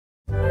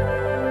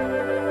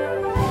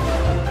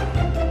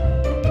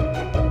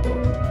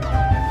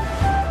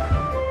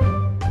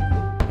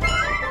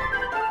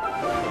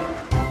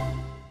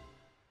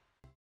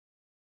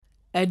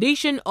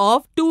addition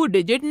of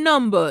two-digit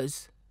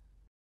numbers.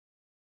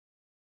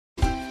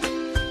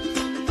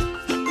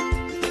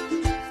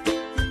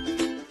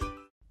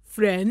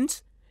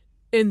 Friends,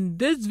 in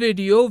this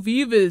video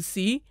we will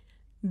see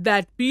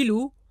that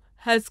Pilu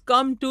has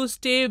come to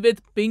stay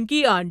with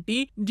Pinky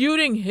Auntie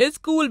during his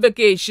school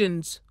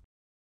vacations.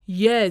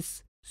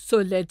 Yes, so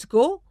let's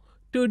go.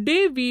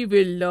 Today we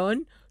will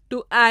learn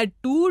to add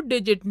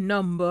two-digit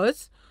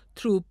numbers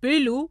through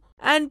Pilu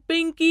and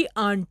Pinky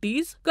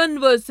Auntie's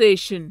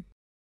conversation.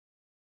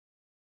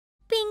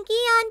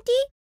 Pinky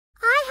Auntie,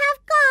 I have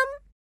come.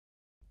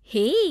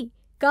 Hey,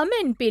 come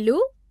in, Pilu.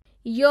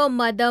 Your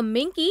mother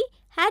Minky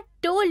had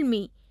told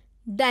me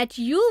that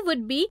you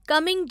would be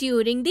coming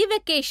during the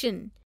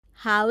vacation.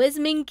 How is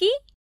Minky?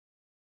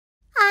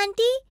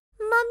 Auntie,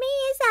 Mummy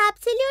is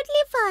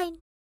absolutely fine.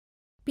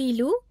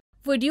 Pilu,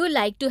 would you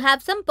like to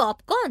have some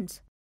popcorns?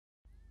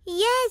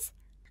 Yes,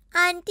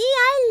 Auntie,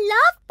 I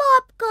love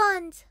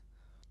popcorns.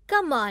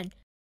 Come on,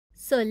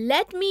 so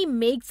let me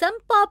make some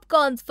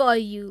popcorns for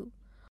you.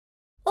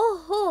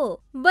 Oh,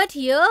 but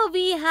here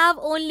we have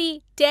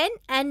only 10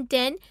 and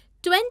 10,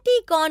 20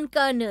 corn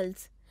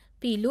kernels.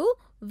 Pilu,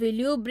 will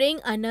you bring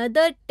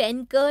another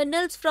 10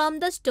 kernels from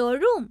the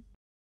storeroom?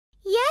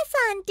 Yes,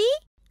 Auntie,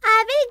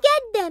 I will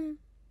get them.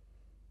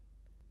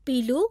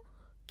 Pilu,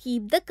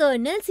 keep the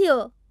kernels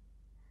here.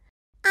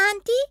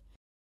 Auntie,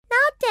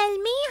 now tell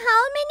me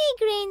how many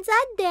grains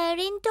are there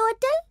in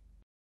total?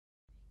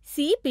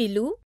 See,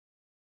 Pilu,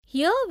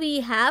 here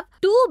we have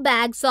 2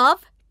 bags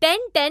of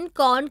 10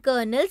 corn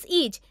kernels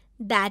each.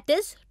 That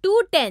is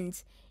 2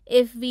 tens.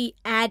 If we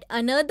add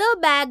another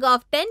bag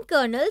of 10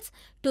 kernels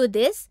to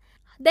this,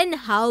 then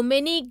how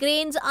many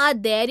grains are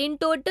there in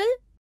total?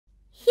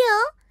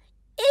 Here,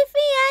 if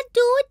we add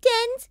 2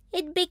 tens,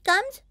 it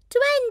becomes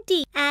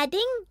 20.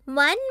 Adding 1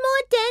 more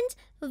tens,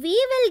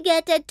 we will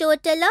get a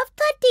total of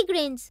 30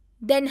 grains.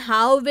 Then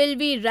how will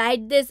we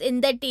write this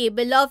in the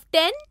table of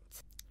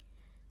tens?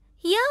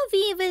 Here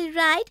we will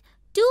write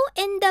 2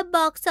 in the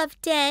box of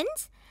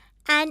tens,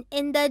 and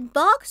in the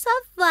box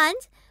of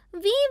ones,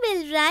 we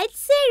will write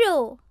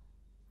 0.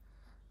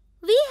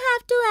 We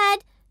have to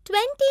add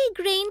 20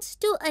 grains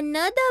to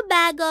another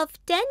bag of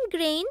 10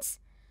 grains.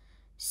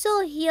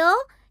 So here,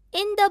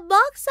 in the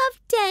box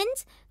of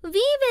tens,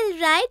 we will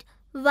write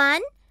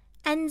 1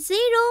 and 0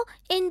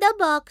 in the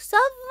box of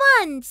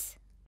ones.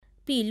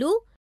 Pilu,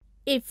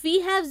 if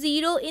we have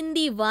 0 in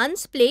the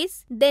ones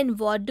place, then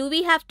what do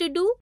we have to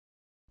do?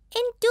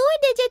 In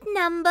two-digit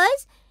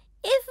numbers,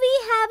 if we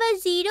have a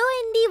 0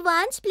 in the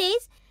ones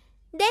place,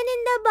 then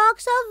in the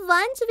box of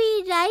ones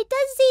we write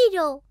a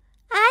 0.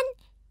 And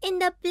in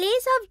the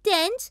place of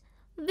tens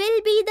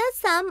will be the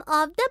sum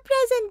of the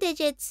present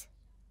digits.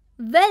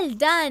 Well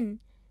done!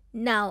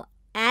 Now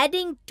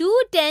adding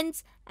 2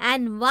 tens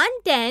and 1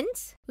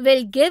 tens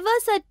will give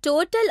us a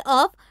total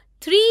of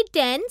 3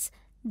 tens.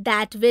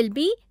 That will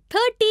be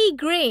 30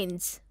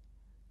 grains.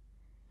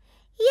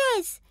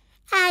 Yes,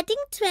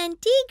 adding 20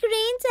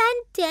 grains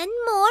and 10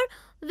 more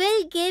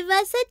will give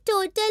us a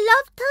total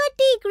of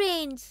 30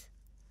 grains.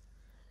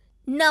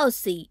 Now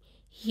see,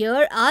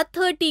 here are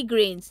 30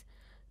 grains.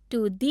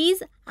 To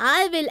these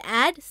I will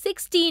add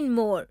 16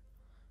 more.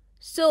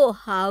 So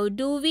how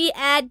do we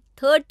add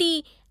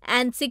 30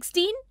 and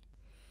 16?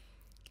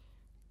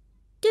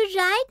 To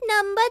write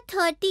number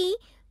 30,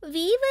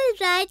 we will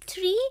write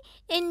 3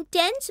 in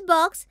tens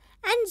box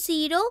and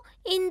 0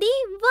 in the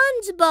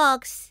ones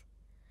box.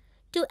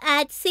 To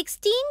add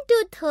 16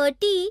 to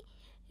 30,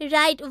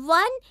 write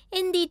 1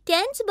 in the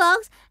tens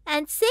box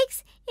and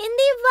 6 in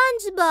the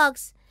ones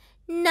box.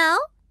 Now,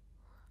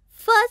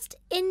 first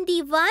in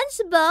the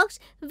ones box,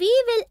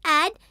 we will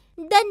add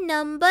the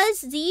numbers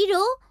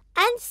 0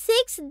 and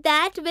 6,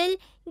 that will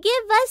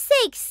give us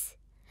 6.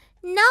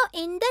 Now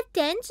in the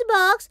tens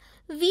box,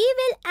 we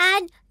will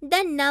add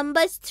the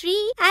numbers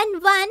 3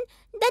 and 1,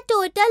 the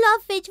total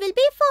of which will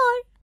be 4.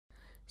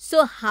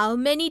 So how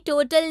many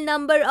total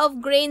number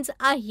of grains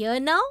are here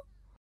now?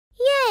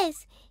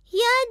 Yes,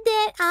 here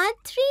there are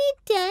 3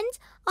 tens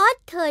or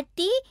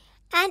 30,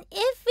 and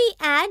if we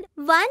add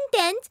 1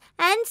 tens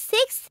and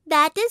 6,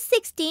 that is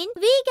 16,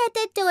 we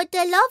get a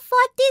total of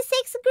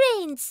 46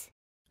 grains.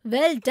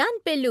 Well done,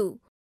 Pilu.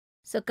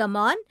 So come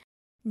on,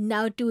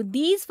 now to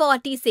these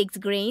 46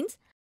 grains,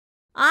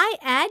 I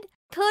add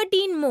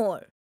 13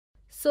 more.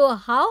 So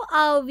how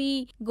are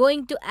we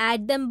going to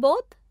add them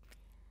both?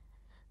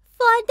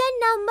 For the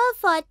number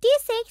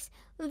 46,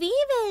 we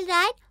will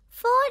write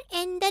 4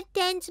 in the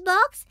tens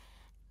box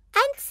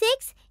and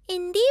 6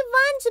 in the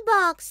ones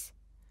box.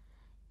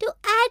 To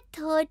add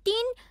 13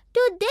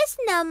 to this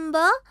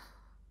number,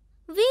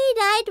 we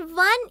write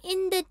 1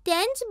 in the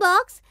tens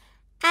box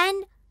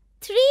and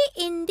 3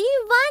 in the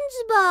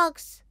ones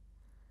box.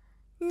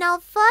 Now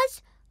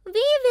first,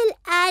 we will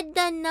add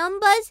the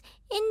numbers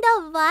in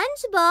the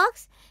ones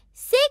box.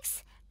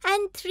 6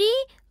 and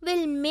 3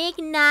 will make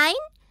 9.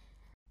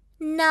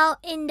 Now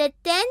in the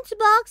tens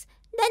box,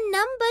 the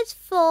numbers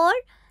 4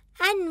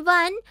 and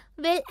 1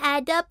 will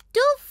add up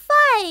to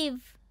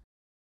 5.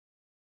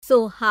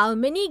 So how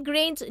many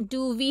grains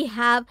do we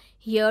have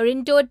here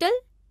in total?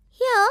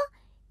 Here,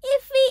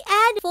 if we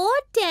add 4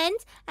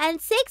 tens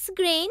and 6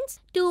 grains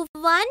to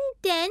 1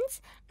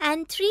 tens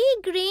and 3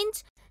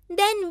 grains,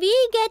 then we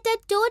get a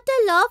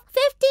total of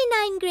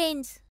 59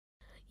 grains.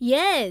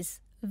 Yes,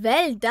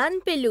 well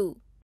done, Pilu.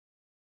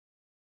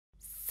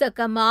 So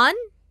come on,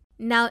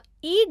 now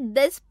eat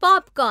this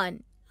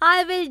popcorn.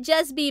 I will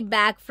just be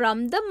back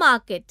from the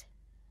market.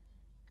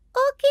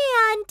 Okay,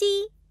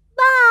 Auntie.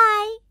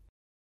 Bye.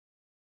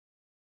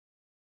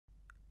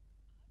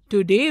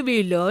 Today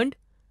we learned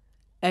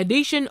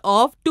addition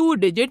of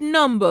two-digit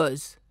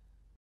numbers.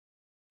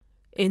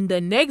 In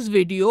the next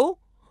video,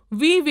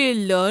 we will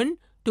learn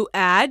to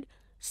add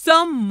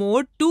some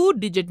more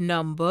two-digit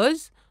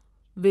numbers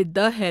with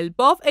the help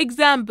of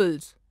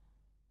examples.